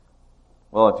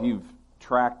Well, if you've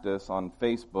tracked us on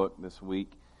Facebook this week,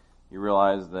 you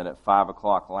realize that at 5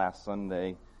 o'clock last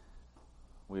Sunday,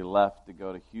 we left to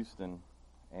go to Houston,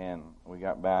 and we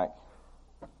got back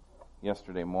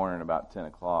yesterday morning about 10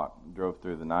 o'clock. Drove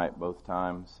through the night both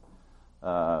times,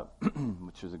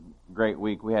 which was a great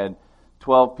week. We had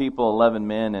 12 people, 11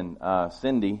 men, and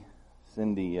Cindy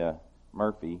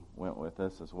Murphy went with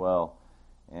us as well.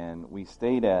 And we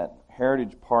stayed at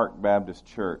Heritage Park Baptist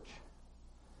Church.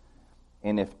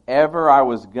 And if ever I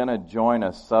was going to join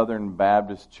a Southern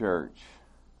Baptist church,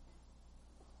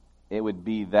 it would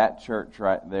be that church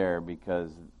right there, because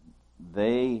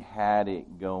they had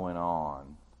it going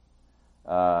on.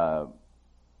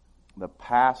 The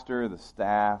pastor, the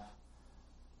staff,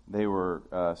 they were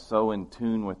so in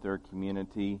tune with their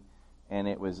community, and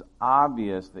it was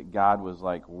obvious that God was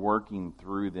like working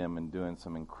through them and doing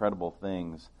some incredible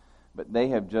things. But they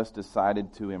have just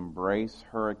decided to embrace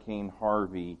Hurricane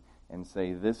Harvey and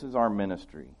say, this is our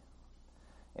ministry.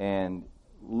 And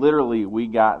literally, we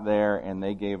got there and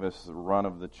they gave us the run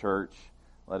of the church,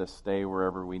 let us stay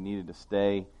wherever we needed to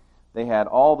stay. They had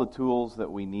all the tools that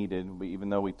we needed, even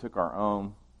though we took our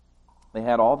own. They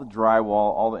had all the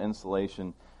drywall, all the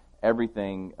insulation,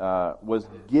 everything was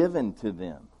given to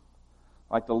them.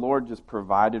 Like the Lord just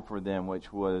provided for them,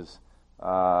 which was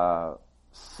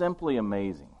simply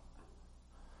amazing.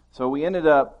 So we ended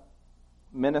up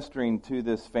ministering to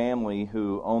this family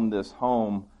who owned this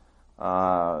home.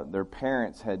 Their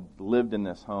parents had lived in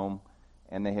this home,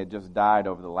 and they had just died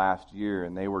over the last year,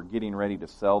 and they were getting ready to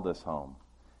sell this home.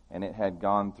 And it had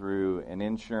gone through an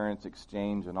insurance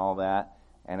exchange and all that,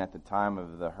 and at the time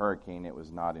of the hurricane, it was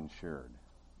not insured.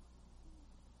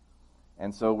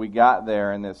 And so we got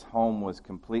there, and this home was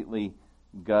completely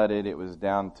gutted. It was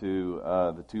down to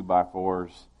the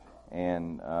 2x4s,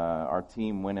 and our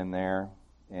team went in there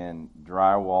and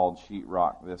drywalled,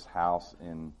 sheetrocked this house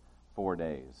in 4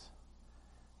 days.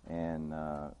 And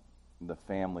the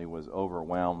family was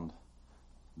overwhelmed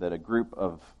that a group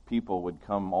of people would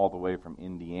come all the way from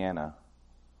Indiana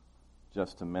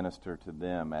just to minister to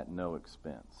them at no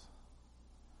expense.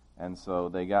 And so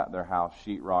they got their house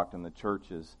sheetrocked, and the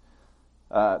church is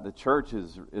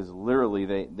literally,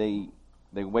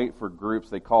 they wait for groups.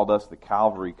 They called us the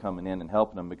Calvary coming in and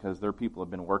helping them, because their people have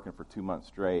been working for 2 months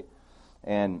straight.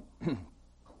 And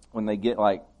when they get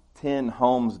like 10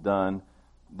 homes done,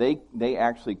 they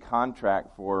actually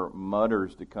contract for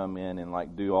mudders to come in and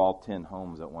like do all 10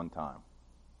 homes at one time.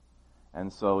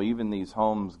 And so even these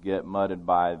homes get mudded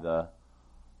by the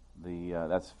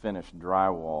that's finished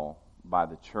drywall by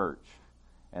the church.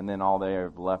 And then all they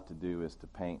have left to do is to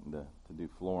paint and to do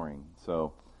flooring.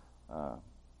 So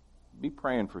be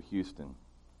praying for Houston.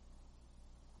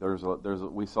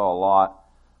 We saw a lot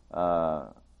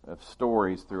of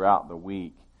stories throughout the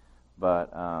week,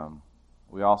 but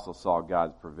we also saw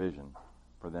God's provision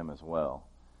for them as well.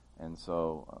 And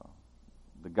so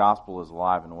the gospel is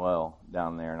alive and well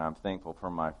down there, and I'm thankful for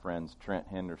my friends Trent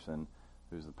Henderson,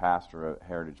 who's the pastor at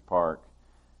Heritage Park,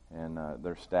 and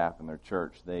their staff and their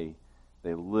church. They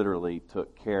literally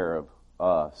took care of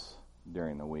us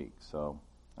during the week, so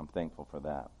I'm thankful for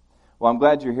that. Well, I'm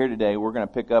glad you're here today. We're going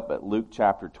to pick up at Luke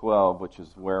chapter 12, which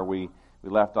is where we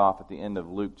left off at the end of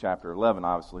Luke chapter 11,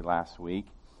 obviously, last week.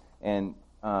 And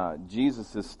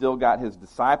Jesus has still got his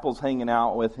disciples hanging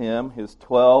out with him, his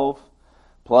 12,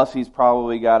 plus he's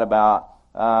probably got about,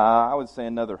 I would say,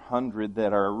 another 100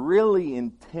 that are really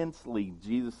intensely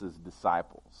Jesus'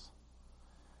 disciples.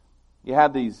 You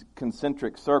had these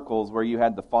concentric circles where you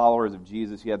had the followers of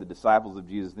Jesus, you had the disciples of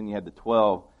Jesus, then you had the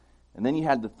 12, and then you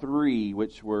had the 3,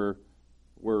 which were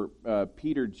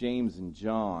Peter, James, and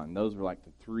John. Those were like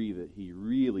the 3 that he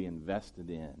really invested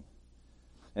in.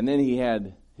 And then he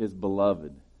had his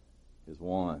beloved, his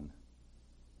one.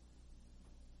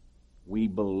 We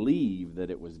believe that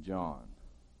it was John.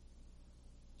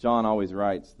 John always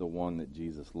writes the one that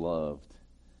Jesus loved,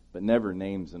 but never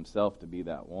names himself to be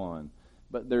that one.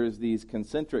 But there's these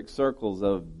concentric circles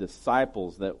of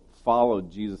disciples that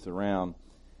followed Jesus around.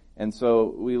 And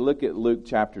so we look at Luke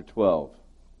chapter 12.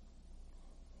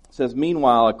 It says,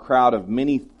 meanwhile, a crowd of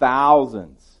many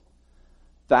thousands.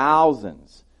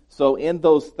 So in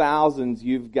those thousands,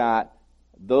 you've got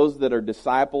those that are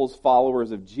disciples,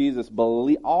 followers of Jesus,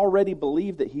 already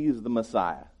believe that he is the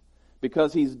Messiah,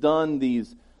 because he's done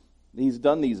these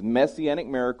messianic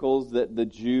miracles that the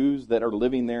Jews that are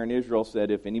living there in Israel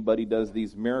said, if anybody does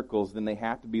these miracles, then they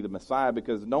have to be the Messiah,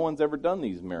 because no one's ever done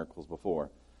these miracles before.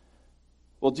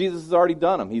 Well, Jesus has already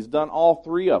done them. He's done all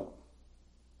 3 of them.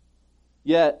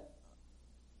 Yet,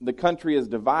 the country is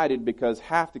divided because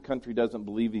half the country doesn't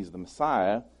believe he's the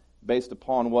Messiah, based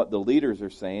upon what the leaders are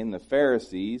saying, the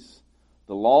Pharisees,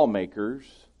 the lawmakers,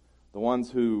 the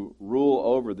ones who rule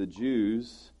over the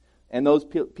Jews, and those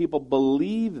people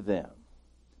believe them.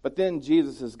 But then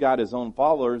Jesus has got his own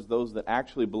followers, those that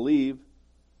actually believe,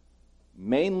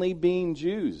 mainly being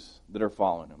Jews that are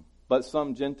following him, but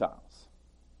some Gentiles.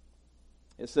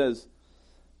 It says,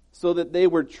 so that they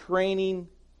were trampling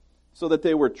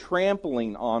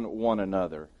on one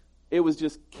another. It was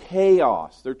just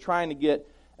chaos. They're trying to get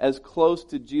as close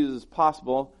to Jesus as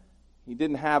possible. He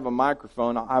didn't have a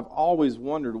microphone. I've always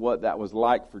wondered what that was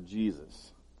like for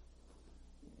Jesus.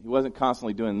 He wasn't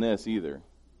constantly doing this either.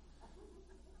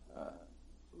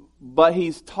 But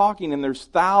he's talking, and there's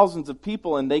thousands of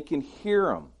people, and they can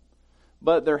hear him.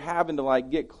 But they're having to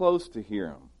get close to hear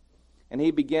him. And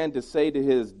he began to say to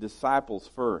his disciples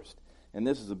first, and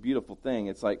this is a beautiful thing.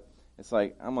 It's like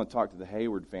I'm going to talk to the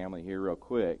Hayward family here real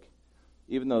quick.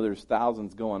 Even though there's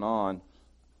thousands going on,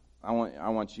 I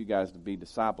want you guys to be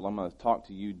disciples. I'm going to talk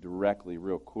to you directly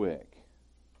real quick.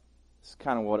 This is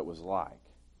kind of what it was like.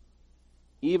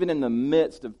 Even in the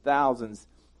midst of thousands,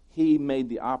 he made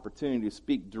the opportunity to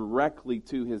speak directly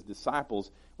to his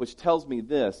disciples, which tells me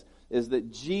this, is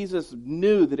that Jesus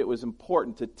knew that it was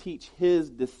important to teach his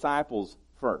disciples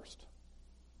first.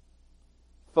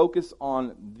 Focus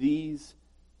on these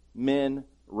men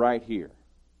right here.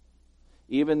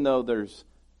 Even though there's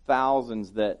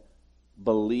thousands that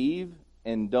believe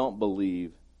and don't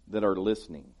believe that are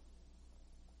listening.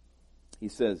 He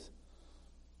says,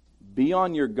 be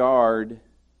on your guard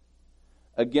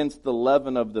against the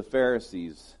leaven of the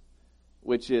Pharisees,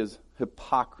 which is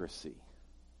hypocrisy.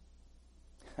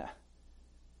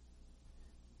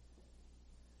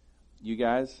 You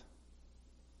guys,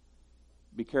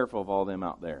 be careful of all them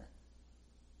out there,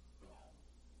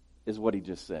 is what he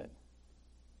just said.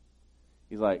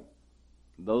 He's like,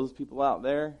 those people out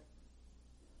there,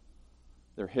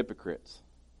 they're hypocrites.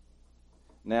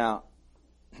 Now,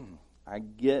 I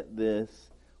get this.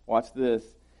 Watch this.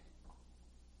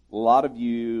 A lot of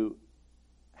you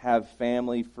have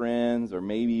family, friends, or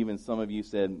maybe even some of you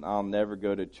said, I'll never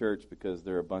go to church because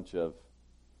they're a bunch of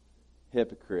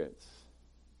hypocrites.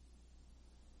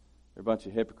 They're a bunch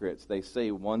of hypocrites. They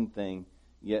say one thing,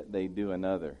 yet they do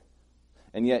another.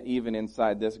 And yet, even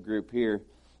inside this group here,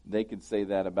 they could say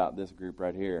that about this group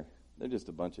right here. They're just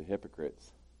a bunch of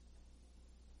hypocrites.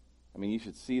 I mean, you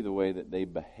should see the way that they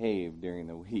behave during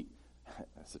the week.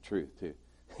 That's the truth, too.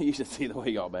 You should see the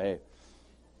way y'all behave.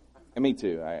 And me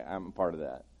too. I'm a part of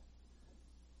that.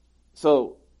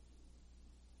 So,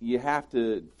 you have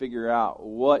to figure out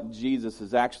what Jesus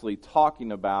is actually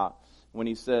talking about when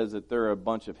he says that they're a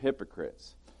bunch of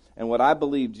hypocrites. And what I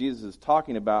believe Jesus is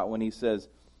talking about when he says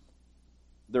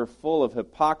they're full of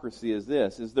hypocrisy is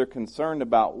this, is they're concerned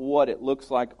about what it looks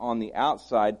like on the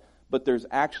outside, but there's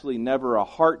actually never a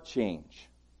heart change.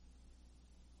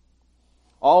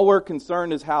 All we're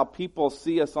concerned is how people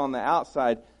see us on the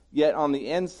outside, yet on the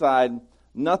inside,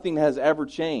 nothing has ever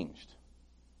changed.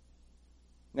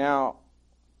 Now,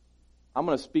 I'm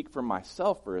going to speak for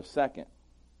myself for a second.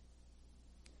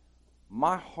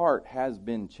 My heart has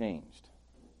been changed.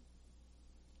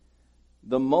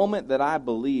 The moment that I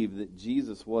believed that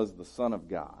Jesus was the Son of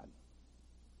God,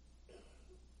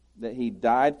 that he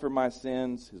died for my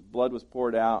sins, his blood was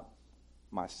poured out,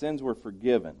 my sins were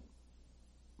forgiven.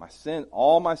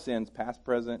 All my sins, past,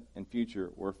 present, and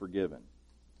future, were forgiven.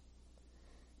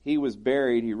 He was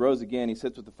buried, he rose again, he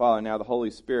sits with the Father, now the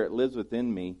Holy Spirit lives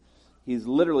within me. He's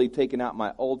literally taken out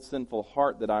my old sinful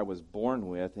heart that I was born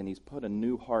with, and he's put a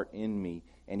new heart in me,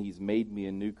 and he's made me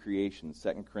a new creation,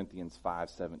 2 Corinthians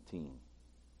 5:17.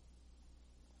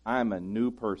 I am a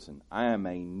new person. I am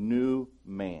a new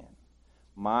man.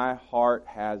 My heart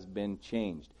has been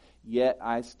changed. Yet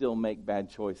I still make bad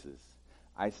choices.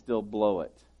 I still blow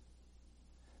it.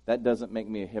 That doesn't make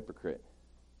me a hypocrite.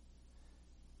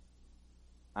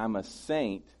 I'm a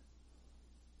saint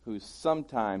who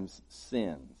sometimes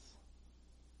sins.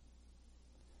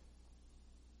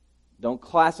 Don't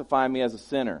classify me as a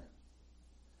sinner.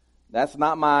 That's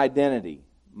not my identity.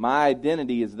 My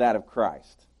identity is that of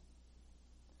Christ.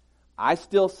 I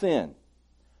still sin.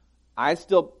 I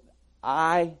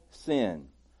sin.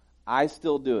 I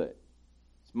still do it.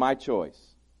 It's my choice.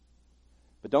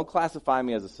 But don't classify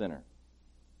me as a sinner.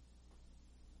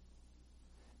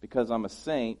 Because I'm a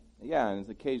saint, yeah, and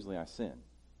occasionally I sin.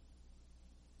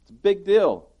 It's a big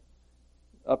deal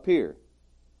up here.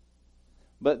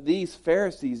 But these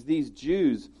Pharisees, these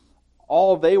Jews,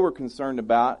 all they were concerned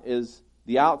about is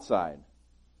the outside.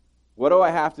 What do I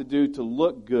have to do to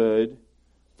look good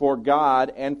for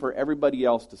God and for everybody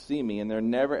else to see me? And there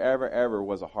never, ever, ever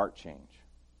was a heart change.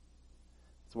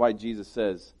 That's why Jesus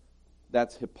says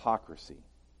that's hypocrisy.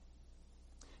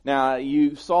 Now,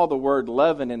 you saw the word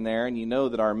leaven in there, and you know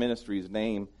that our ministry's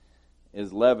name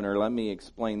is Leavener. Let me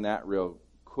explain that real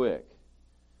quick.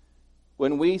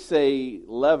 When we say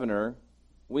leavener,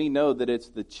 we know that it's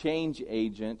the change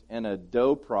agent in a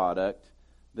dough product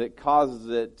that causes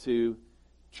it to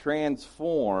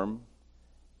transform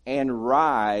and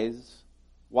rise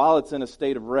while it's in a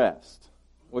state of rest,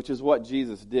 which is what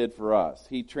Jesus did for us.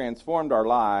 He transformed our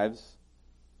lives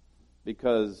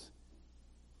because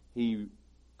He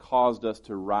caused us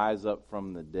to rise up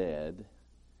from the dead,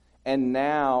 and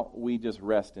now we just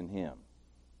rest in Him.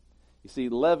 You see,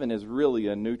 leaven is really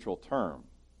a neutral term,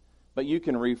 but you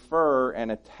can refer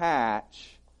and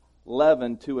attach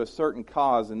leaven to a certain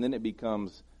cause, and then it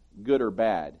becomes good or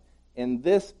bad. In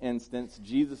this instance,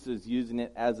 Jesus is using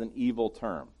it as an evil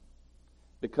term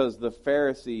because the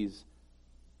Pharisees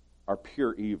are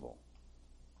pure evil.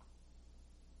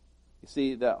 You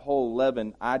see, that whole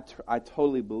leaven, I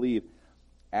totally believe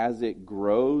as it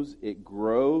grows, it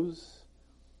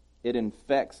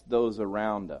infects those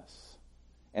around us.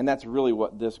 And that's really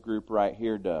what this group right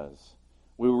here does.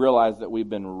 We realize that we've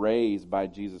been raised by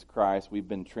Jesus Christ. We've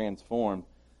been transformed.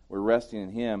 We're resting in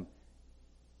Him.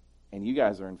 And you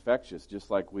guys are infectious,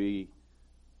 just like we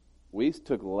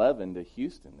took leaven to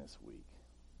Houston this week.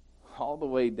 All the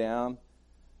way down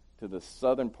to the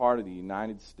southern part of the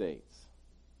United States.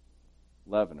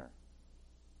 Leavener.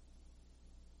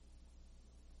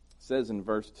 It says in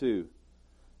verse 2,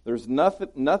 there's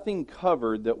nothing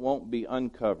covered that won't be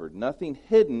uncovered, nothing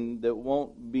hidden that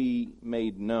won't be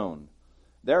made known.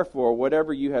 Therefore,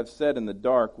 whatever you have said in the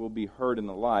dark will be heard in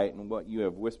the light, and what you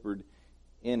have whispered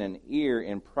in an ear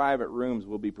in private rooms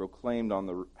will be proclaimed on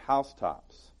the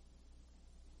housetops.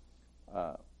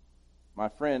 My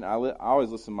friend, I always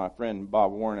listen to my friend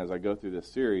Bob Warren as I go through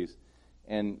this series,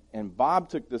 and Bob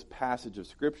took this passage of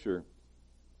Scripture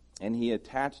and he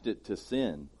attached it to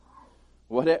sin.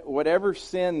 Whatever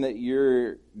sin that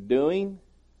you're doing,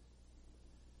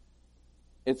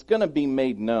 it's going to be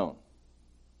made known.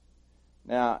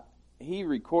 Now, he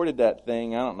recorded that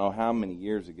thing, I don't know how many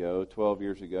years ago, 12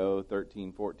 years ago,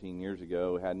 13, 14 years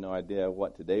ago, had no idea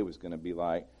what today was going to be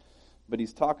like. But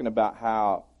he's talking about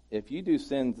how if you do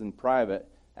sins in private,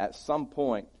 at some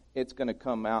point, it's going to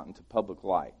come out into public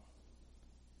light.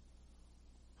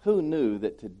 Who knew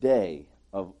that today,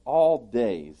 of all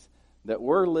days, that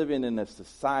we're living in a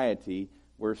society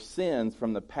where sins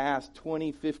from the past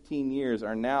 20, 15 years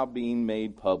are now being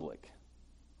made public?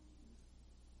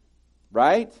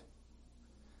 Right?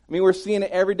 I mean, we're seeing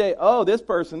it every day. Oh, this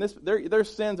person, their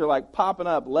sins are like popping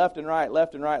up left and right,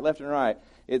 left and right, left and right.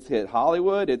 It's hit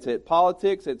Hollywood, it's hit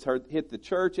politics, it's hit the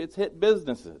church, it's hit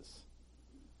businesses.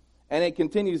 And it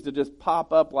continues to just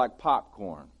pop up like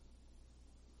popcorn.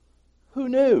 Who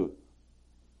knew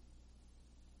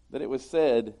that it was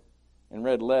said in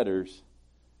red letters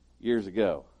years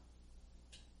ago?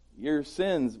 Your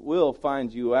sins will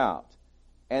find you out,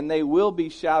 and they will be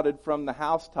shouted from the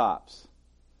housetops,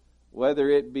 whether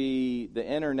it be the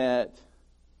internet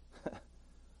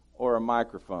or a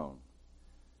microphone.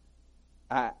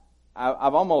 I've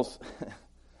almost,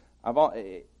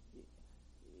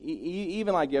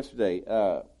 even like yesterday,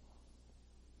 I'm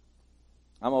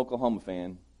an Oklahoma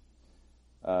fan.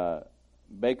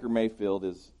 Baker Mayfield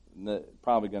is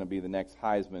probably going to be the next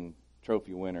Heisman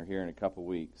Trophy winner here in a couple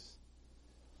weeks.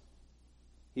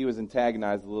 He was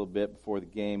antagonized a little bit before the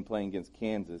game playing against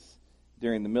Kansas.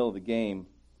 During the middle of the game,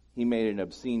 he made an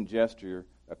obscene gesture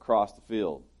across the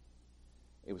field.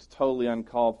 It was totally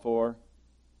uncalled for.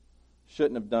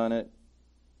 Shouldn't have done it.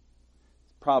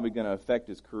 It's probably going to affect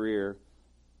his career,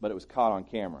 but it was caught on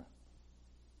camera.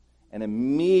 And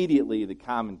immediately the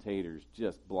commentators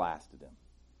just blasted him.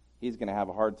 He's going to have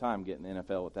a hard time getting the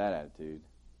NFL with that attitude.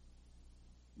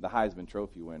 The Heisman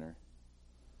Trophy winner.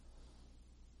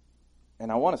 And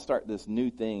I want to start this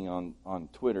new thing on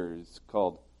Twitter. It's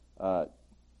called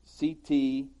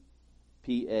CTPA.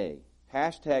 Hashtag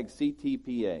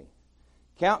CTPA.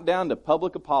 Countdown to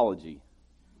public apology.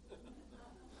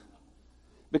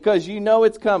 Because you know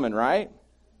it's coming, right?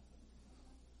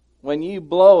 When you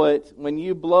blow it,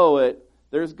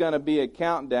 there's going to be a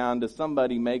countdown to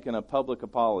somebody making a public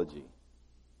apology.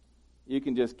 You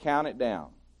can just count it down.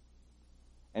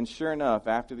 And sure enough,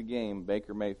 after the game,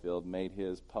 Baker Mayfield made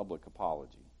his public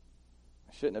apology.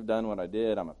 I shouldn't have done what I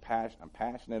did. I'm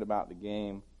passionate about the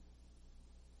game.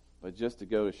 But just to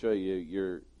go to show you,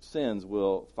 your sins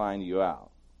will find you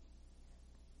out.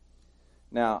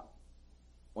 Now,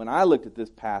 when I looked at this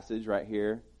passage right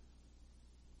here,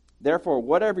 therefore,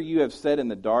 whatever you have said in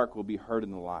the dark will be heard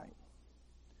in the light.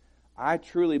 I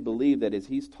truly believe that as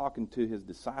he's talking to his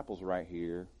disciples right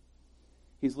here,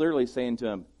 he's literally saying to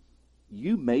them,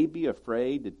 you may be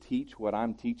afraid to teach what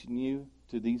I'm teaching you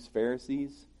to these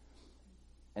Pharisees,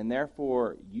 and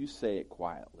therefore you say it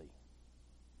quietly.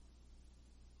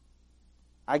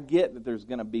 I get that there's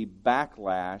going to be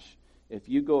backlash if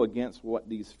you go against what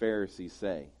these Pharisees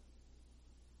say.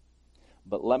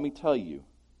 But let me tell you,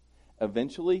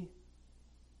 eventually,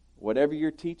 whatever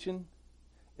you're teaching,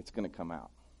 it's going to come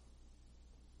out.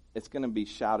 It's going to be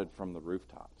shouted from the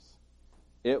rooftops.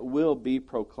 It will be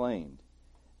proclaimed.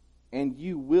 And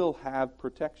you will have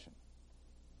protection.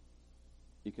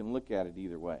 You can look at it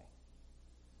either way.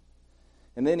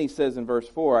 And then he says in verse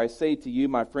 4, I say to you,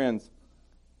 my friends,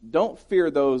 don't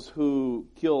fear those who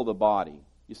kill the body.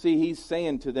 You see, he's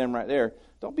saying to them right there,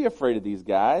 don't be afraid of these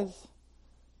guys.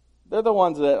 They're the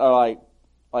ones that are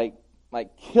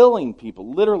like killing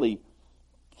people, literally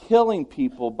killing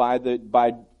people by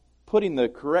putting the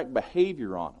correct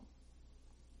behavior on them.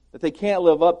 That they can't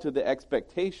live up to the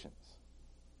expectations.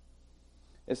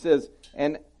 It says,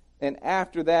 and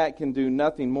after that can do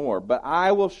nothing more. But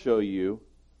I will show you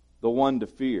the one to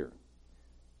fear.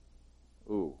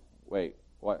 Ooh, wait.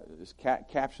 What? Just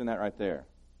caption that right there.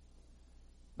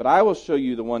 But I will show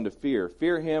you the one to fear.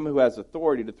 Fear him who has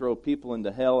authority to throw people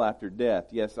into hell after death.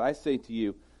 Yes, I say to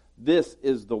you, this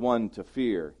is the one to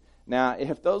fear. Now,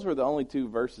 if those were the only two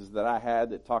verses that I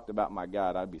had that talked about my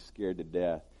God, I'd be scared to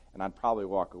death. And I'd probably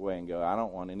walk away and go, I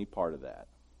don't want any part of that.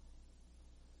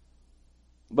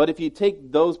 But if you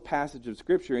take those passages of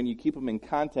Scripture and you keep them in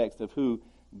context of who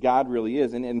God really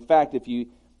is, and in fact, if you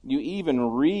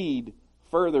even read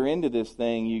further into this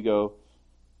thing, you go,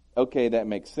 okay, that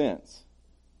makes sense.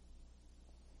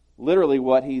 Literally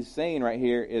what he's saying right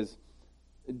here is,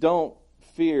 don't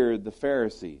fear the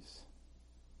Pharisees.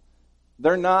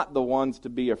 They're not the ones to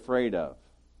be afraid of.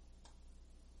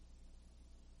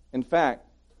 In fact,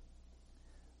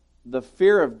 the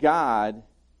fear of God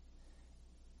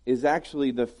is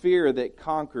actually the fear that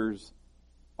conquers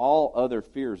all other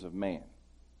fears of man.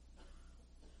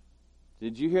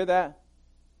 Did you hear that?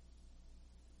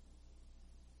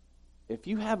 If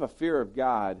you have a fear of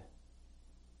God,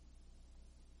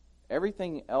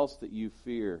 everything else that you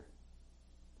fear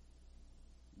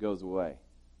goes away.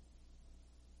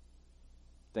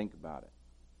 Think about it.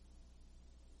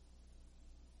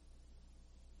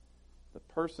 The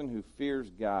person who fears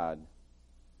God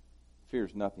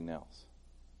fears nothing else.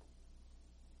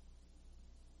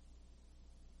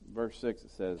 Verse 6,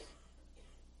 it says,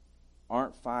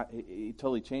 he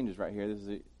totally changes right here.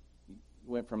 He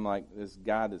went from like this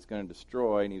God that's going to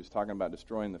destroy, and he was talking about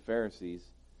destroying the Pharisees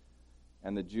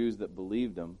and the Jews that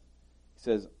believed him. He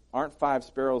says, aren't 5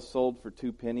 sparrows sold for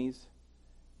 2 pennies?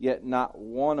 Yet not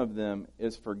one of them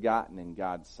is forgotten in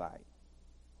God's sight.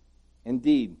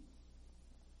 Indeed,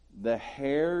 the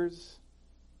hairs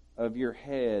of your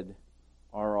head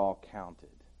are all counted.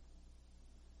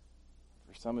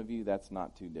 For some of you, that's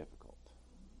not too difficult.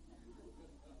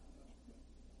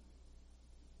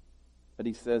 But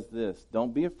he says this,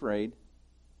 don't be afraid.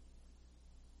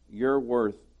 You're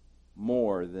worth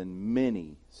more than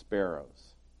many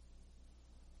sparrows.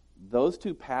 Those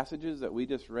 2 passages that we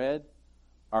just read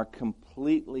are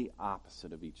completely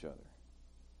opposite of each other.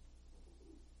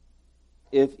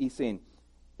 If he's saying,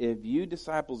 if you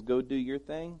disciples go do your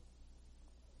thing,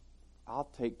 I'll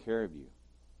take care of you.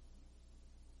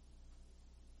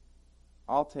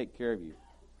 I'll take care of you.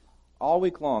 All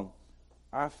week long,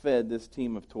 I fed this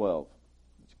team of 12,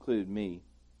 which included me.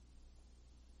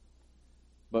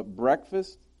 But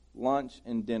breakfast, lunch,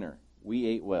 and dinner, we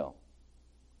ate well.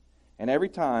 And every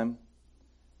time,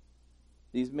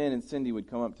 these men and Cindy would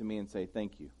come up to me and say,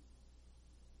 thank you.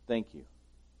 Thank you.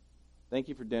 Thank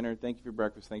you for dinner. Thank you for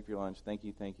breakfast. Thank you for your lunch. Thank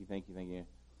you, thank you, thank you, thank you.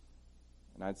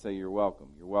 And I'd say, you're welcome.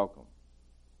 You're welcome.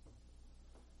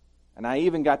 And I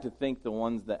even got to thank the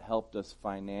ones that helped us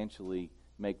financially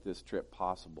make this trip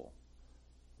possible.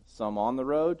 Some on the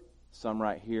road, some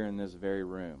right here in this very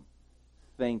room.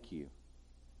 Thank you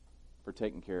for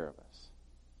taking care of us.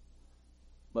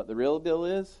 But the real deal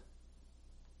is,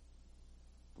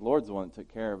 the Lord's the one that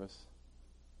took care of us.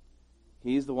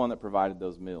 He's the one that provided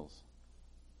those meals.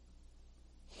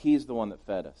 He's the one that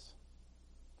fed us.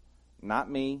 Not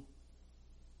me,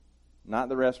 not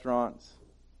the restaurants,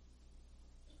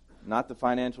 not the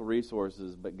financial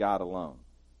resources, but God alone.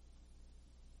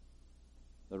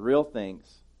 The real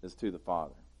thanks is to the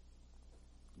Father.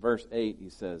 Verse 8, he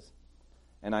says,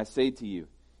 and I say to you,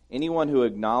 anyone who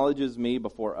acknowledges me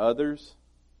before others.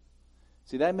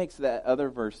 See, that makes that other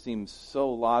verse seem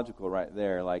so logical right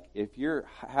there. Like, if you're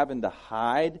having to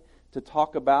hide to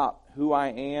talk about who I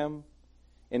am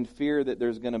in fear that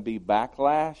there's going to be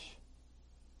backlash,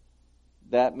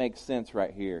 that makes sense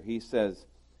right here. He says,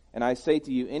 And I say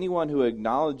to you, anyone who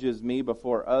acknowledges me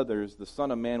before others, the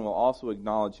Son of Man will also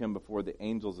acknowledge him before the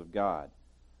angels of God.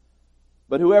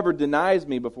 But whoever denies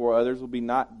me before others will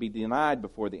not be denied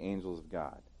before the angels of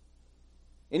God.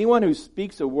 Anyone who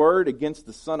speaks a word against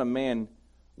the Son of Man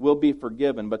will be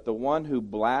forgiven, but the one who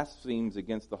blasphemes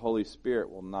against the Holy Spirit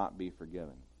will not be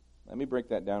forgiven. Let me break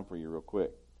that down for you real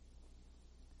quick.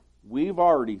 We've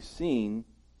already seen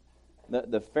that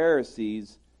the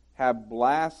Pharisees have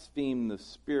blasphemed the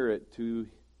Spirit to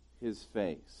his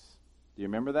face. Do you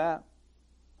remember that?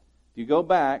 If you go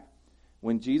back,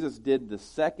 when Jesus did the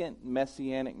second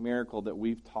messianic miracle that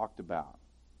we've talked about,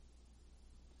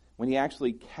 when he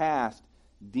actually cast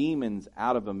demons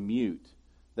out of a mute,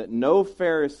 that no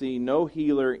Pharisee, no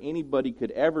healer, anybody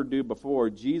could ever do before,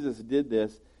 Jesus did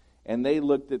this, and they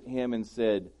looked at him and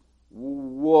said,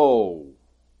 "Whoa,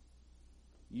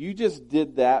 you just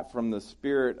did that from the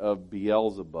spirit of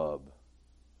Beelzebub,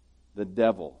 the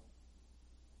devil.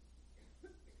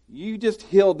 You just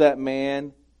healed that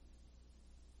man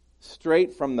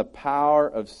straight from the power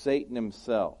of Satan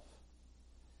himself."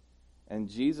 And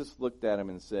Jesus looked at him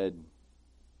and said,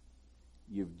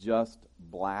 "You've just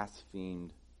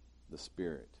blasphemed the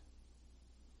Spirit."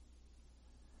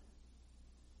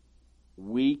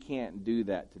 We can't do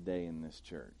that today in this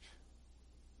church.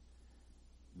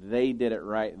 They did it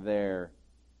right there,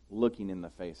 looking in the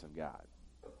face of God.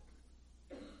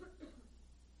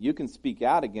 You can speak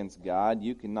out against God,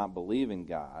 you cannot believe in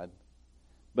God,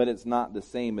 but it's not the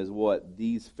same as what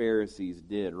these Pharisees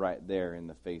did right there in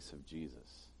the face of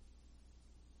Jesus.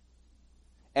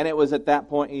 And it was at that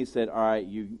point he said, "All right,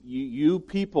 you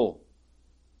people,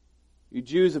 you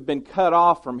Jews have been cut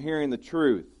off from hearing the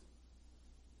truth."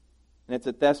 And it's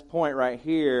at this point right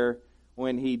here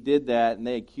when he did that and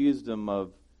they accused him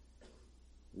of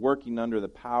working under the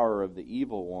power of the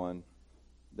evil one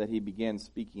that he began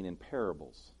speaking in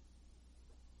parables.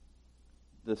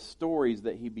 The stories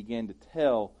that he began to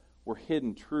tell were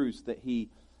hidden truths that he,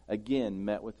 again,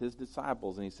 met with his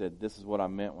disciples and he said, "This is what I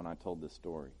meant when I told this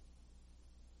story."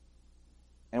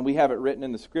 And we have it written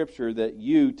in the Scripture that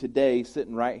you today,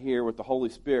 sitting right here with the Holy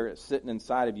Spirit sitting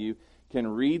inside of you, can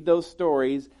read those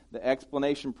stories. The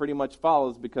explanation pretty much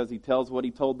follows because he tells what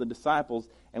he told the disciples,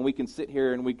 and we can sit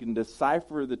here and we can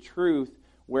decipher the truth,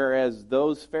 whereas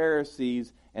those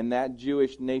Pharisees and that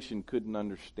Jewish nation couldn't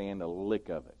understand a lick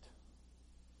of it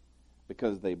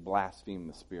because they blasphemed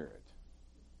the Spirit.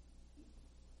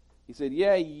 He said,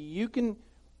 "Yeah, you can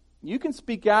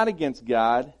speak out against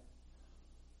God,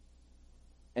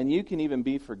 and you can even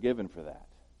be forgiven for that."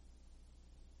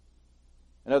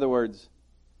 In other words,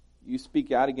 you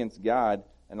speak out against God,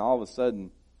 and all of a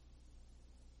sudden,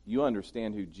 you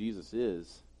understand who Jesus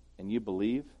is, and you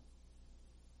believe,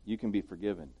 you can be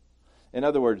forgiven. In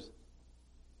other words,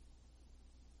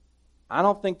 I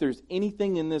don't think there's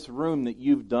anything in this room that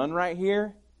you've done right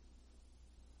here.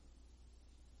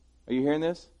 Are you hearing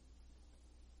this?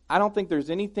 I don't think there's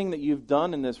anything that you've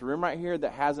done in this room right here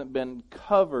that hasn't been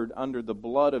covered under the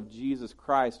blood of Jesus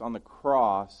Christ on the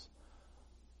cross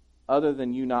other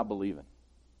than you not believing.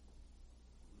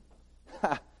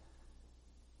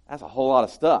 That's a whole lot of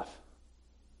stuff.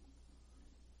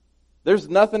 There's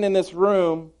nothing in this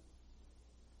room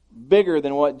bigger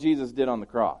than what Jesus did on the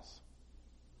cross,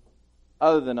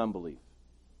 other than unbelief.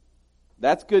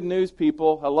 That's good news,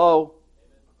 people. Hello.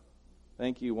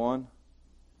 Thank you, one.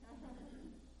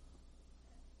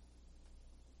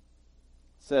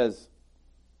 It says,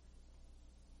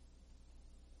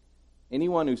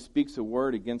 "Anyone who speaks a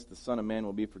word against the Son of Man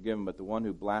will be forgiven, but the one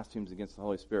who blasphemes against the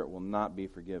Holy Spirit will not be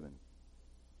forgiven."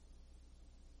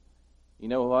 You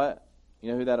know what?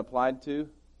 You know who that applied to?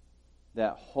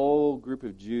 That whole group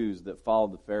of Jews that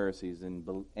followed the Pharisees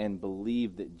and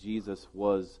believed that Jesus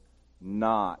was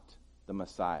not the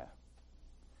Messiah.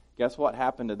 Guess what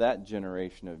happened to that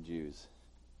generation of Jews?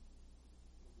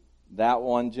 That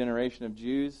one generation of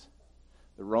Jews,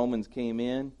 the Romans came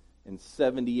in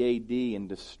 70 AD and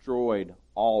destroyed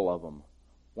all of them.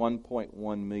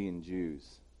 1.1 million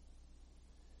Jews.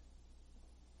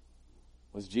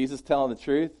 Was Jesus telling the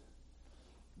truth?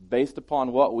 Based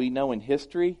upon what we know in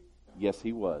history, yes,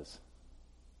 he was.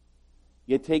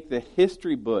 You take the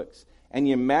history books and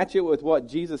you match it with what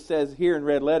Jesus says here in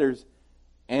red letters,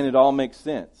 and it all makes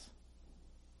sense.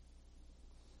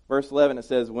 Verse 11, it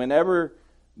says, "Whenever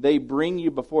they bring you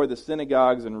before the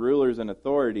synagogues and rulers and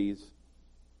authorities,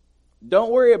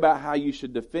 don't worry about how you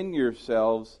should defend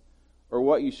yourselves or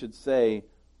what you should say,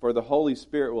 for the Holy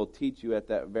Spirit will teach you at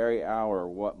that very hour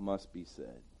what must be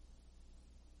said."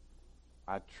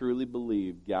 I truly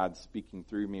believe God's speaking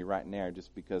through me right now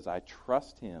just because I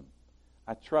trust Him.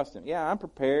 I trust Him. Yeah, I'm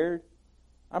prepared.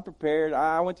 I'm prepared.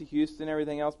 I went to Houston and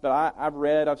everything else, but I've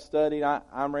read, I've studied,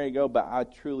 I'm ready to go, but I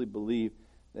truly believe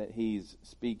that He's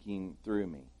speaking through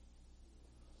me.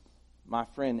 My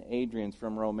friend Adrian's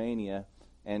from Romania,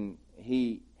 and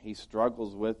he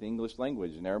struggles with English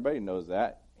language, and everybody knows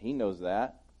that. He knows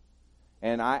that.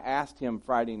 And I asked him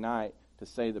Friday night to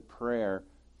say the prayer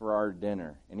for our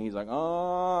dinner. And he's like,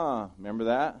 remember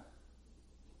that?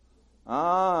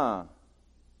 Or,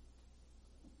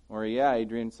 yeah,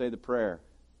 Adrian, say the prayer.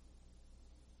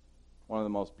 One of the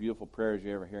most beautiful prayers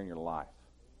you ever hear in your life.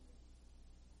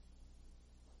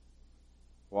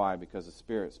 Why? Because the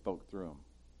Spirit spoke through him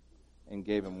and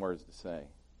gave him words to say.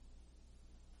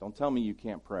 Don't tell me you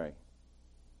can't pray.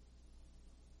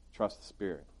 Trust the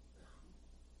Spirit.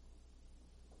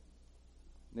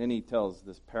 Then he tells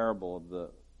this parable of the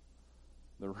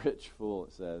rich fool,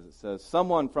 it says,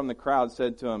 someone from the crowd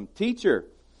said to him, Teacher,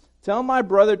 tell my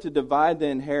brother to divide the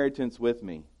inheritance with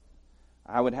me.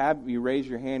 I would have you raise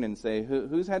your hand and say,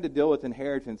 who's had to deal with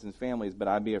inheritance in families, but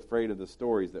I'd be afraid of the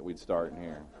stories that we'd start in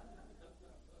here.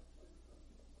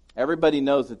 Everybody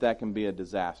knows that can be a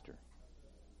disaster.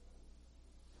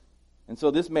 And so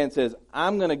this man says,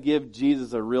 I'm going to give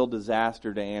Jesus a real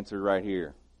disaster to answer right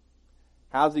here.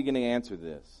 How's he going to answer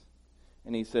this?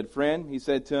 And he said, friend, he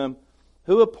said to him,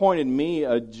 who appointed me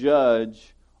a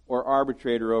judge or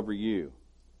arbitrator over you?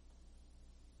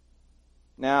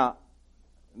 Now,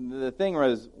 the thing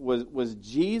was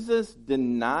Jesus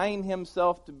denying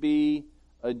himself to be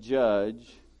a judge,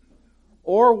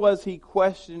 or was he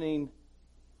questioning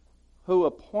who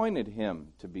appointed him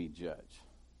to be judge?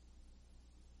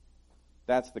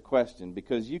 That's the question,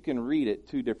 because you can read it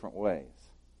two different ways.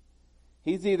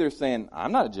 He's either saying,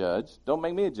 I'm not a judge, don't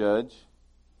make me a judge,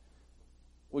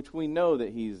 which we know that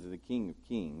he's the King of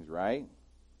Kings, right?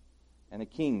 And a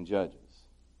king judges.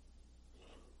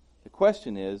 The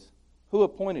question is, who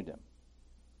appointed him?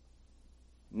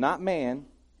 Not man.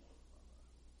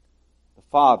 The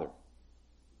Father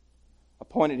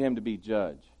appointed him to be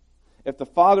judge. If the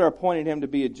Father appointed him to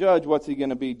be a judge, what's he going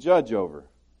to be judge over?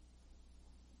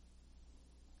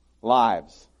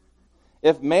 Lives.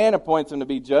 If man appoints him to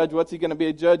be judge, what's he going to be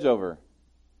a judge over?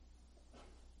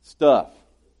 Stuff.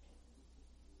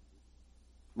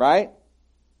 Right?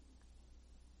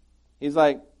 He's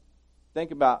like,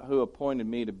 think about who appointed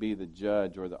me to be the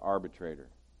judge or the arbitrator.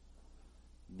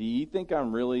 Do you think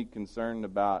I'm really concerned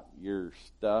about your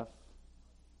stuff?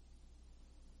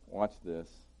 Watch this.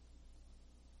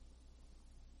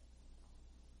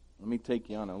 Let me take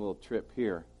you on a little trip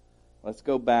here. Let's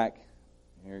go back.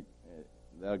 Here,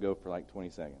 that'll go for like 20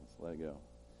 seconds. Let it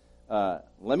go.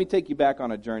 Let me take you back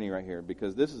on a journey right here,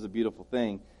 because this is a beautiful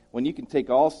thing. When you can take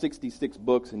all 66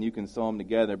 books and you can sew them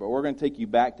together. But we're going to take you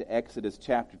back to Exodus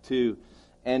chapter 2.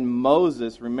 And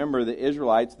Moses, remember the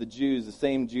Israelites, the Jews, the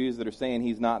same Jews that are saying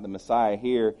he's not the Messiah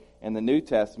here in the New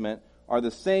Testament, are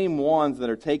the same ones that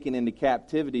are taken into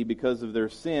captivity because of their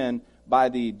sin by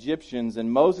the Egyptians.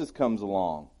 And Moses comes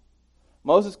along.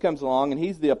 Moses comes along, and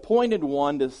he's the appointed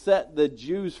one to set the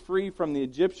Jews free from the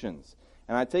Egyptians.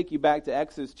 And I take you back to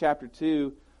Exodus chapter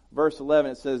 2, verse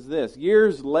 11. It says this,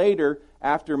 years later,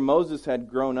 after Moses had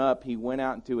grown up, he went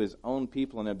out into his own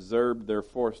people and observed their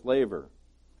forced labor.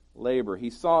 He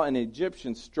saw an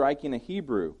Egyptian striking a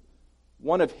Hebrew,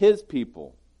 one of his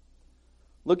people.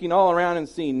 Looking all around and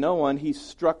seeing no one, he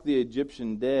struck the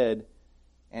Egyptian dead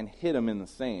and hid him in the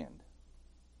sand.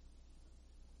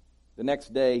 The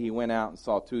next day he went out and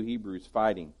saw two Hebrews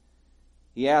fighting.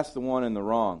 He asked the one in the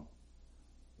wrong,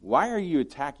 why are you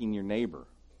attacking your neighbor?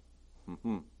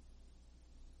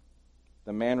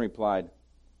 The man replied,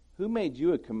 who made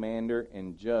you a commander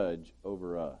and judge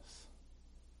over us?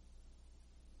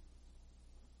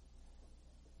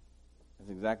 That's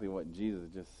exactly what Jesus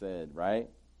just said, right?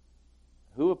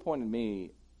 Who appointed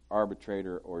me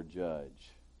arbitrator or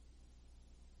judge?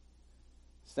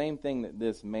 Same thing that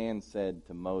this man said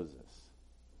to Moses.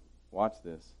 Watch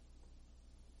this.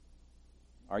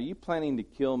 Are you planning to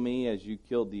kill me as you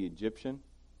killed the Egyptian?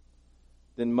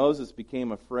 Then Moses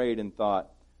became afraid and thought,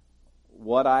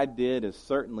 what I did is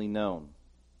certainly known.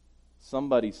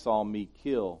 Somebody saw me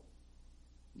kill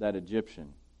that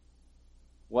Egyptian.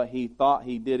 What he thought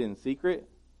he did in secret,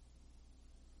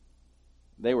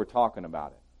 they were talking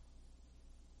about it.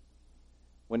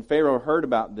 When Pharaoh heard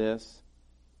about this,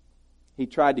 he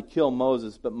tried to kill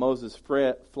Moses, but Moses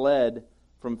fled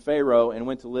from Pharaoh and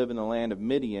went to live in the land of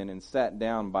Midian and sat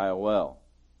down by a well.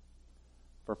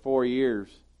 For 4 years,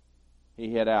 he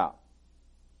hid out.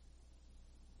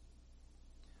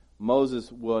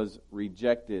 Moses was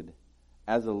rejected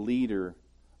as a leader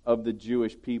of the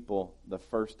Jewish people the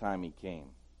first time he came.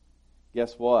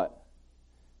 Guess what?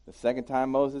 The second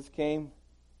time Moses came,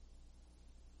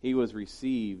 he was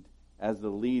received as the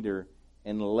leader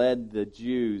and led the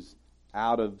Jews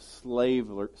out of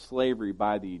slavery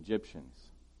by the Egyptians.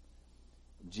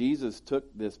 Jesus took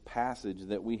this passage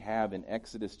that we have in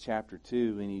Exodus chapter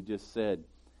 2, and he just said,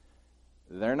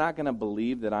 they're not going to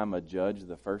believe that I'm a judge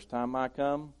the first time I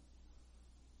come,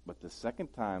 but the second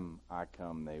time I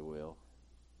come, they will.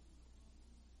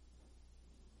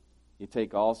 You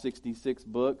take all 66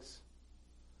 books,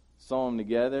 sew them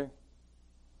together,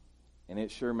 and it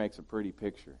sure makes a pretty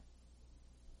picture.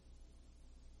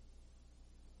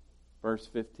 Verse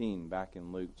 15, back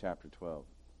in Luke chapter 12.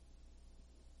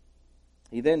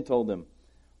 He then told them,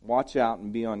 watch out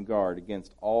and be on guard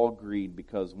against all greed,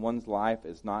 because one's life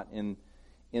is not in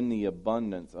the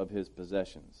abundance of his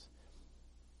possessions.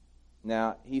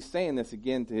 Now, he's saying this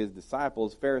again to his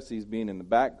disciples, Pharisees being in the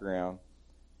background,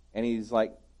 and he's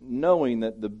like knowing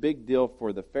that the big deal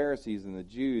for the Pharisees and the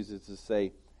Jews is to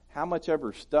say, how much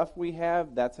ever stuff we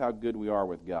have, that's how good we are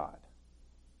with God.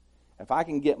 If I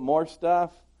can get more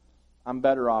stuff, I'm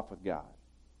better off with God.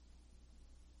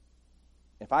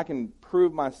 If I can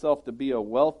prove myself to be a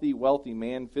wealthy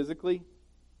man physically,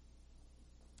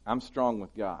 I'm strong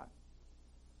with God.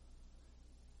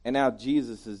 And now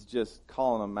Jesus is just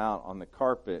calling them out on the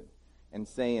carpet and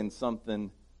saying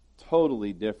something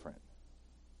totally different.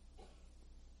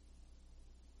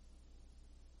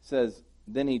 It says,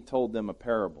 then he told them a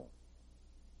parable.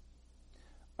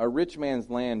 A rich man's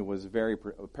land was very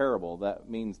a parable. That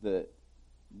means that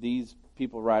these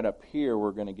people right up here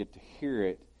were going to get to hear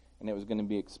it, and it was going to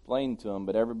be explained to them,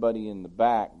 but everybody in the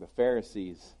back, the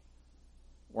Pharisees,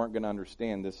 weren't going to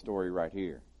understand this story right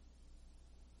here.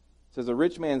 It says, a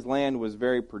rich man's land was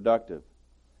very productive.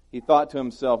 He thought to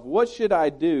himself, what should I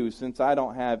do since I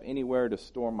don't have anywhere to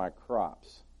store my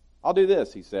crops? I'll do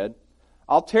this, he said.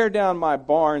 I'll tear down my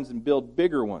barns and build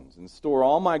bigger ones and store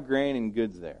all my grain and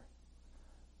goods there.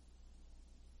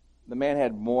 The man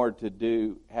had more to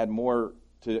do,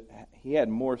 he had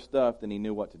more stuff than he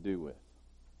knew what to do with.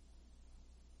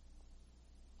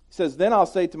 He says, then I'll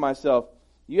say to myself,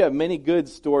 you have many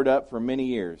goods stored up for many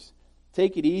years.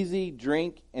 Take it easy,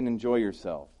 drink, and enjoy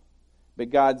yourself. But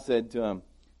God said to him,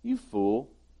 you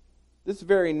fool, this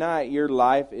very night your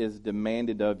life is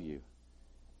demanded of you.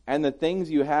 And the things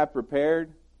you have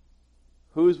prepared,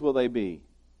 whose will they be?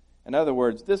 In other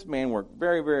words, this man worked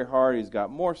very, very hard. He's got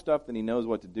more stuff than he knows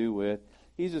what to do with.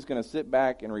 He's just going to sit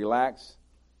back and relax.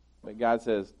 But God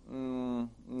says,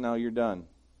 no, you're done.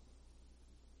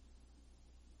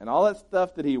 And all that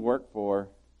stuff that he worked for,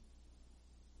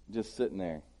 just sitting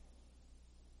there.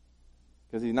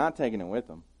 Because he's not taking it with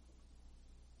him.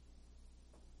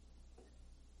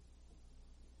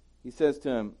 He says to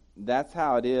him, that's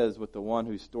how it is with the one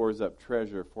who stores up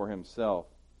treasure for himself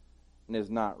and is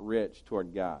not rich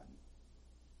toward God.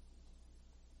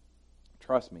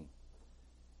 Trust me,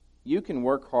 you can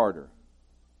work harder.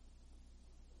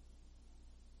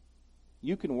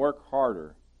 You can work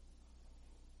harder,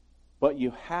 but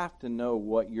you have to know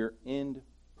what your end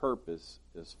purpose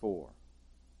is for.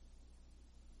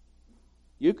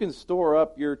 You can store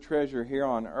up your treasure here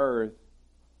on earth,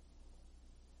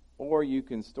 or you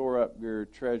can store up your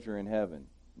treasure in heaven.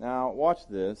 Now, watch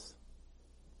this.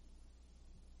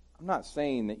 I'm not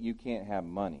saying that you can't have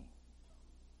money.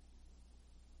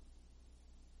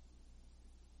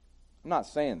 I'm not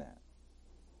saying that.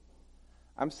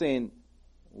 I'm saying,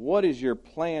 what is your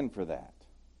plan for that?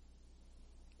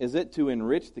 Is it to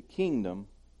enrich the kingdom,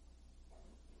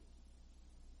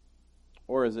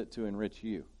 or is it to enrich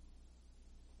you?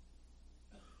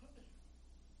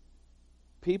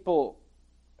 People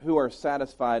who are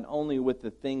satisfied only with the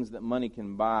things that money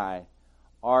can buy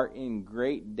are in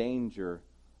great danger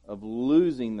of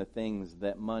losing the things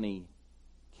that money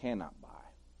cannot buy.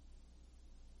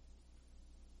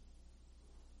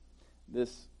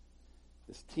 This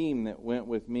team that went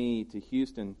with me to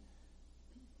Houston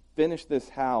finished this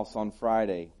house on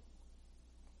Friday.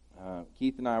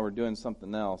 Keith and I were doing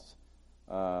something else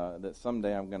that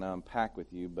someday I'm going to unpack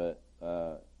with you, but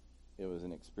it was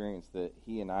an experience that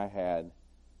he and I had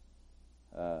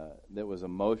that was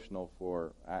emotional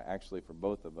for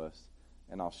both of us,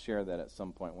 and I'll share that at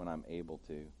some point when I'm able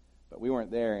to. But we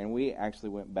weren't there, and we actually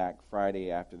went back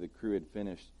Friday after the crew had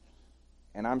finished,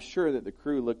 and I'm sure that the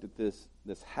crew looked at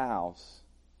this house,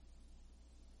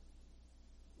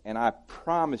 and I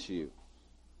promise you,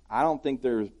 I don't think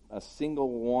there's a single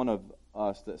one of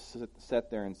us that sat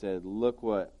there and said, look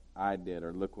what I did,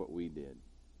 or look what we did.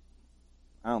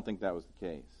 I don't think that was the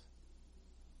case.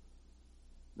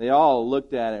 They all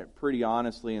looked at it pretty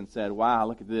honestly and said, wow,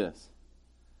 look at this.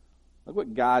 Look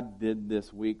what God did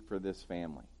this week for this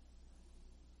family.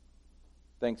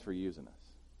 Thanks for using us.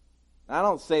 I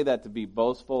don't say that to be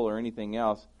boastful or anything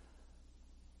else.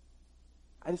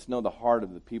 I just know the heart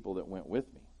of the people that went with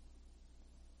me.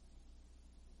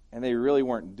 And they really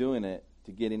weren't doing it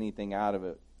to get anything out of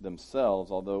it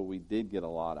themselves, although we did get a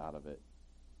lot out of it.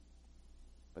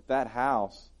 But that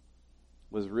house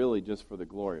was really just for the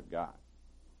glory of God.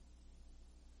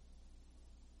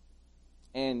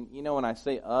 And, when I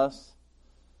say us,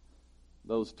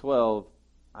 those 12,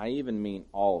 I even mean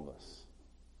all of us.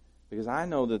 Because I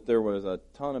know that there was a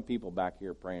ton of people back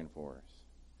here praying for us.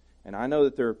 And I know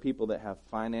that there are people that have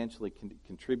financially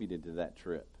contributed to that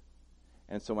trip.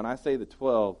 And so when I say the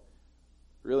 12,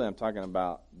 really I'm talking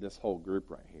about this whole group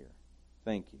right here.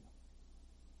 Thank you.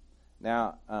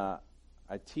 Now,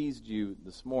 I teased you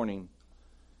this morning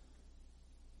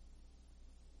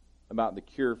about the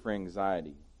cure for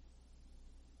anxiety.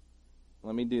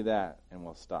 Let me do that and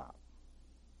we'll stop.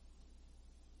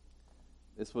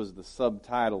 This was the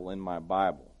subtitle in my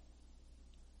Bible.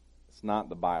 It's not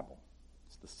the Bible.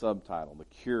 It's the subtitle, The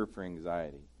Cure for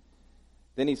Anxiety.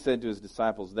 Then he said to his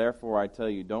disciples, "Therefore I tell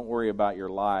you, don't worry about your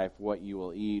life, what you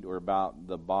will eat, or about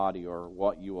the body, or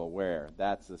what you will wear."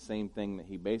 That's the same thing that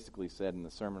he basically said in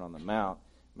the Sermon on the Mount,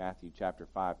 Matthew chapter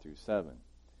 5 through 7.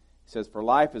 He says, "For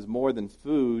life is more than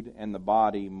food, and the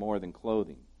body more than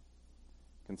clothing.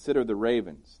 Consider the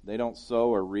ravens. They don't sow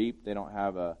or reap. They don't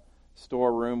have a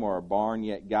storeroom or a barn,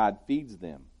 yet God feeds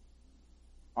them.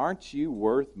 Aren't you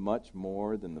worth much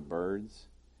more than the birds?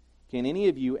 Can any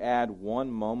of you add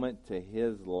one moment to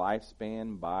his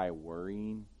lifespan by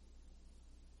worrying?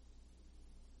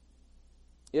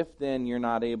 If then you're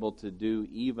not able to do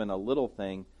even a little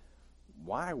thing,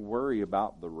 why worry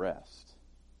about the rest?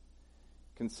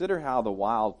 Consider how the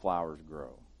wildflowers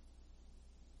grow.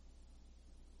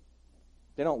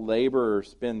 They don't labor or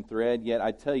spin thread, yet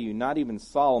I tell you, not even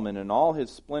Solomon in all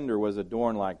his splendor was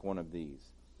adorned like one of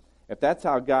these. If that's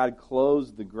how God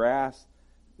clothes the grass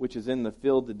which is in the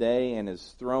field today and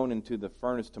is thrown into the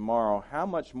furnace tomorrow, how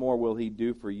much more will he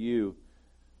do for you,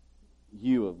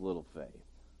 you of little faith?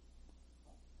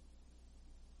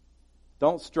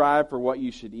 Don't strive for what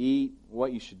you should eat,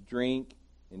 what you should drink,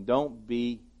 and don't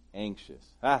be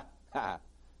anxious."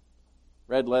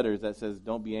 Red letters that says,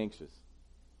 "Don't be anxious."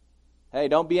 Hey,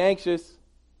 don't be anxious.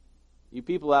 You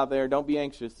people out there, don't be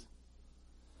anxious.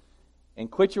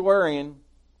 And quit your worrying.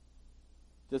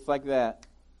 Just like that.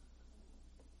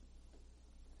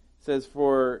 It says,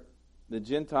 "For the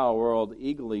Gentile world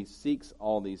eagerly seeks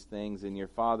all these things, and your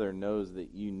Father knows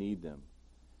that you need them.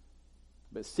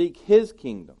 But seek his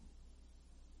kingdom,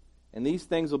 and these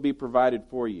things will be provided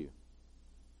for you.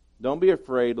 Don't be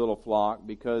afraid, little flock,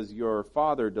 because your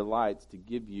Father delights to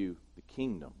give you the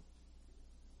kingdom.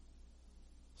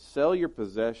 Sell your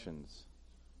possessions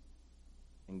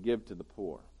and give to the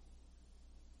poor."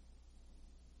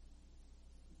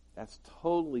 That's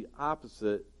totally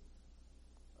opposite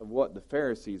of what the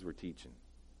Pharisees were teaching.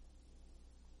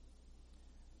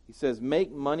 He says,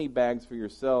 "Make money bags for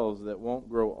yourselves that won't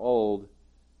grow old,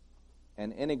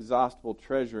 an inexhaustible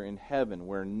treasure in heaven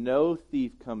where no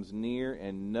thief comes near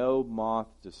and no moth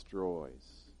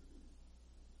destroys.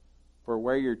 For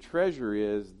where your treasure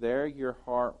is, there your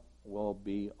heart will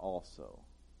be also."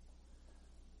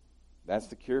 That's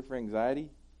the cure for anxiety?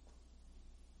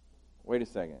 Wait a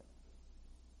second.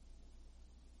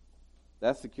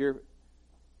 That's the cure?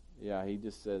 Yeah, he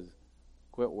just says,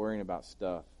 quit worrying about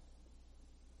stuff.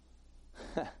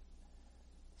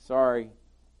 Sorry,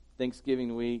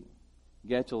 Thanksgiving week,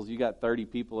 Getchels, you got 30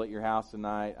 people at your house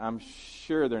tonight. I'm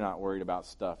sure they're not worried about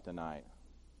stuff tonight.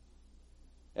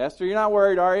 Esther, you're not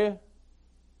worried, are you?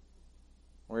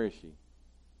 Where is she?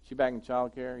 She back in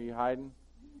childcare? Are you hiding?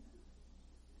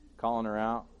 Calling her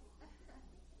out?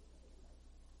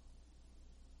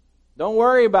 Don't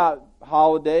worry about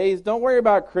holidays. Don't worry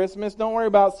about Christmas. Don't worry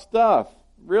about stuff.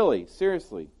 Really,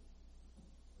 seriously.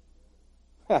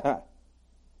 Wouldn't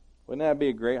that be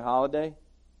a great holiday?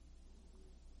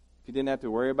 If you didn't have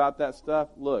to worry about that stuff?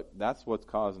 Look, that's what's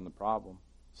causing the problem.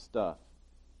 Stuff.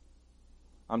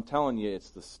 I'm telling you,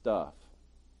 it's the stuff.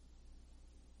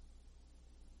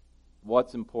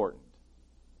 What's important?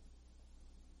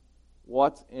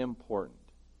 What's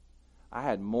important? I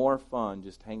had more fun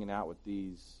just hanging out with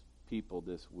these people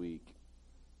this week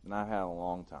than I've had in a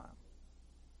long time.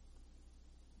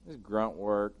 There's grunt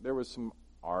work. There was some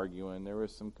arguing. There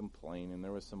was some complaining.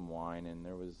 There was some whining.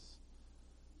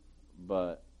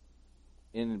 But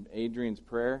in Adrian's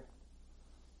prayer,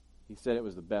 he said it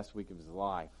was the best week of his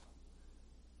life.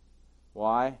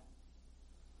 Why?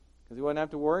 Because he wouldn't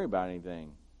have to worry about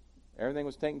anything. Everything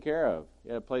was taken care of. He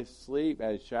had a place to sleep,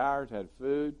 had showers, had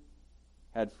food,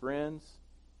 had friends,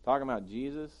 talking about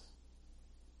Jesus.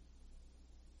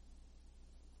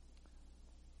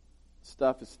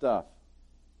 Stuff is stuff.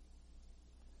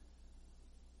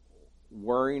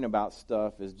 Worrying about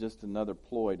stuff is just another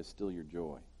ploy to steal your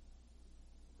joy.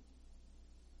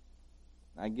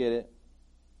 I get it.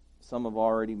 Some have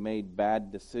already made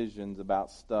bad decisions about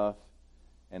stuff,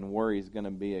 and worry is going to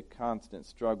be a constant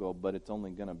struggle, but it's only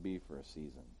going to be for a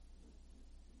season.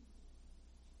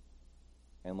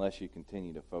 Unless you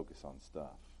continue to focus on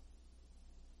stuff.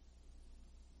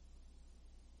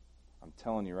 I'm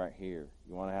telling you right here,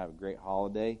 you want to have a great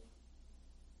holiday?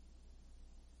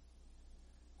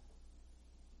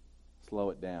 Slow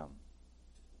it down.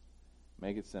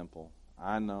 Make it simple.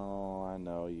 I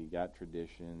know, you got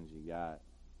traditions, you got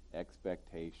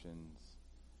expectations.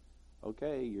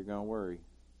 Okay, you're going to worry.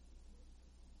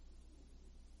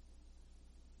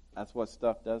 That's what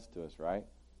stuff does to us, right?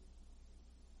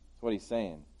 That's what he's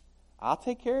saying. I'll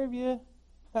take care of you.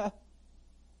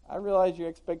 I realize your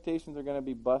expectations are going to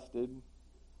be busted.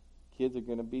 Kids are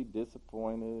going to be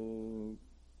disappointed.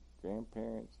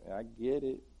 Grandparents, I get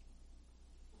it.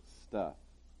 Stuff.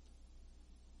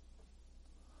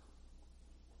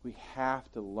 We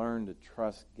have to learn to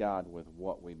trust God with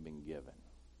what we've been given.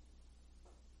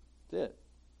 That's it.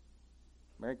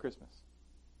 Merry Christmas.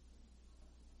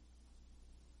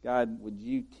 God, would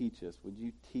you teach us? Would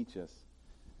you teach us?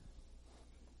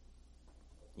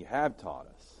 You have taught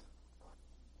us.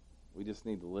 We just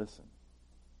need to listen.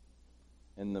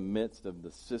 In the midst of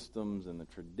the systems and the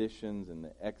traditions and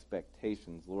the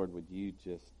expectations, Lord, would you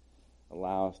just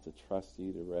allow us to trust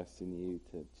you, to rest in you,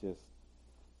 to just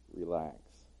relax.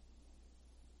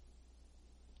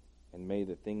 And may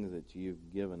the things that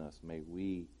you've given us, may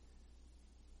we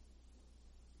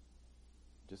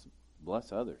just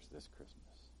bless others this Christmas.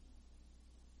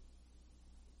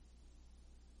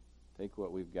 Take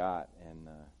what we've got and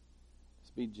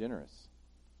just be generous.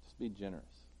 Just be generous.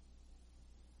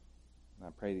 And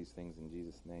I pray these things in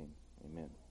Jesus' name. Amen.